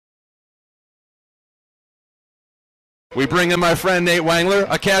We bring in my friend Nate Wangler,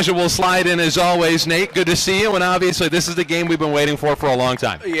 a casual slide in as always. Nate, good to see you, and obviously this is the game we've been waiting for a long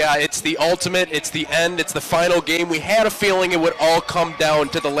time. Yeah, it's the ultimate, it's the end, it's the final game. We had a feeling it would all come down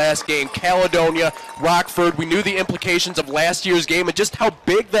to the last game. Caledonia, Rockford, we knew the implications of last year's game and just how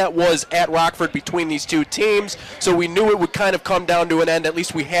big that was at Rockford between these two teams, so we knew it would kind of come down to an end. At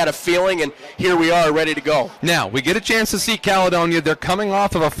least we had a feeling, and here we are ready to go. Now, we get a chance to see Caledonia. They're coming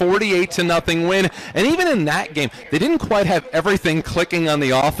off of a 48-0 win, and even in that game, they didn't quite have everything clicking on the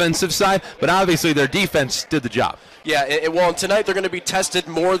offensive side, but obviously their defense did the job. Yeah, well, and tonight they're going to be tested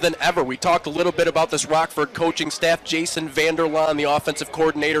more than ever. We talked a little bit about this Rockford coaching staff. Jason Vanderlaan, the offensive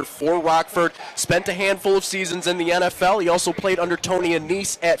coordinator for Rockford, spent a handful of seasons in the NFL. He also played under Tony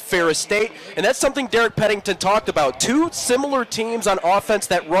Anise at Ferris State, and that's something Derek Pennington talked about. Two similar teams on offense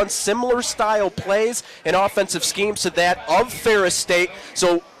that run similar style plays and offensive schemes to that of Ferris State.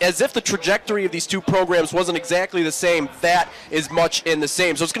 So as if the trajectory of these two programs wasn't exactly the same, that is much in the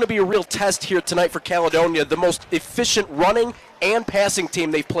same. So it's going to be a real test here tonight for Caledonia, the most efficient running and passing team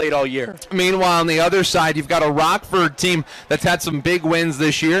they've played all year. Meanwhile, on the other side, you've got a Rockford team that's had some big wins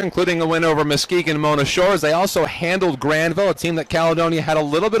this year, including a win over Muskegon and Mona Shores. They also handled Granville, a team that Caledonia had a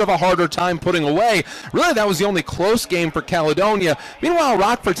little bit of a harder time putting away. Really, that was the only close game for Caledonia. Meanwhile,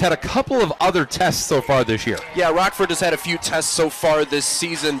 Rockford's had a couple of other tests so far this year. Yeah, Rockford has had a few tests so far this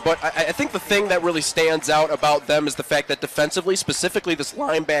season, but I think the thing that really stands out about them is the fact that defensively, specifically this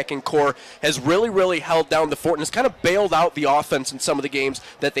linebacking core, has really held down the fort and has kind of bailed out the offense in some of the games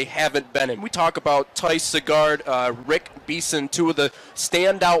that they haven't been in. We talk about Tice Sigard, Rick Beeson, two of the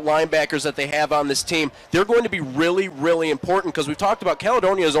standout linebackers that they have on this team. They're going to be really important because we've talked about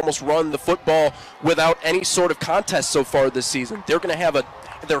Caledonia has almost run the football without any sort of contest so far this season. They're going to have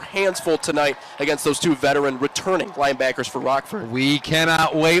their hands full tonight against those two veteran returning linebackers for Rockford. We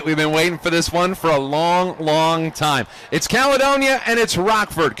cannot wait. We've been waiting for this one for a long time. It's Caledonia and it's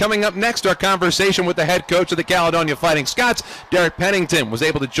Rockford. Coming up next, our conversation with the head coach of the Caledonia Fighting Scots, Derek Pennington, was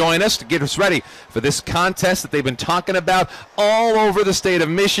able to join us to get us ready for this contest that they've been talking about all over the state of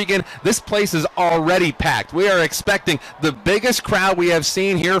Michigan. This place is already packed. We are expecting the biggest crowd we have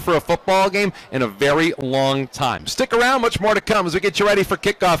seen here for a football game in a very long time. Stick around, much more to come as we get you ready for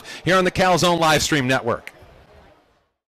kickoff here on the Calzone Livestream Network.